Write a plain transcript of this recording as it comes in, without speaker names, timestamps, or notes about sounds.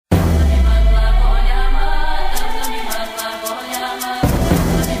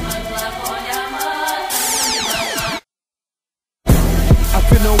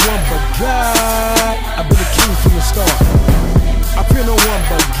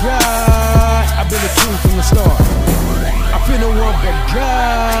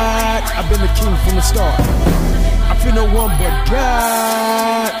been the king from the start. I feel no one but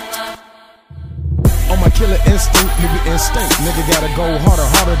God. On my killer instinct, nigga instinct. Nigga gotta go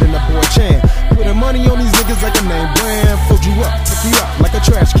harder than the boy Chan. Putting money on these niggas like a name brand. Fold you up, pick you up like a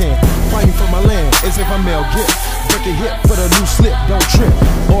trash can. Fighting for my land as if I'm Mel Gift. Break a hip for the new slip, don't trip.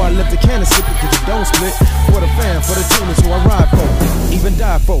 Or I left the cannon sip it cause you don't split. For the fan, for the team is who I ride for. Even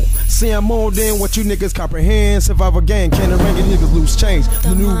die for. See I'm more than what you niggas comprehend. Survive a gang, can't arrange niggas loose change.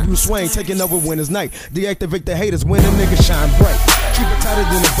 The new Bruce Wayne taking over winter's night. Deactivate the haters when the niggas shine bright. Keep it tighter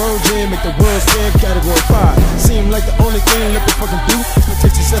than a virgin, make the world spin. Category 5. Seem like the only thing left to fucking do.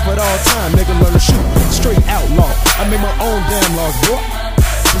 Protect yourself at all time, nigga learn to shoot. Straight outlaw, I make my own damn laws, boy.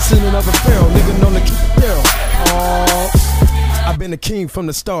 Descendant of a pharaoh, nigga known to keep it thorough. I've been the king from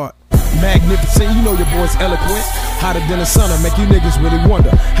the start. Magnificent, you know your boy's eloquent. Hotter than the sun, I make you niggas really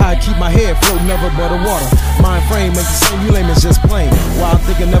wonder how I keep my head floating never but the water. Mind frame make the same, you lame is just plain. While I'm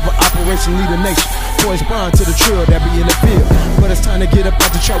thinking never operation lead a nation. Correspond to the trio that be in the field. But it's time to get up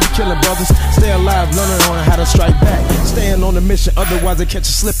out the trap, we killing brothers. Stay alive, learning on how to strike back. Staying on the mission, otherwise they catch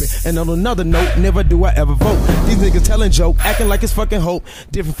you slipping. And on another note, never do I ever vote. These niggas telling joke, acting like it's fucking hope.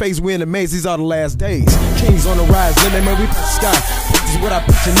 Different phase, we in the maze, these are the last days. Kings on the rise, limit man, we pass the sky. This is what I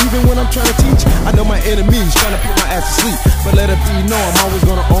preach, and even when I'm trying to teach, I know my enemies trying to put my ass to sleep. But let it be known, I'm always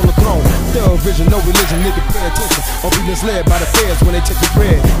gonna own the throne. Therobred, no religion, nigga, pay attention. Or be misled by the feds when they take your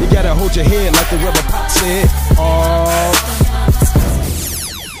bread. You gotta hold your head like the rebel Pop said.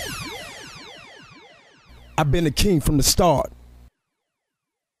 I've been the king from the start.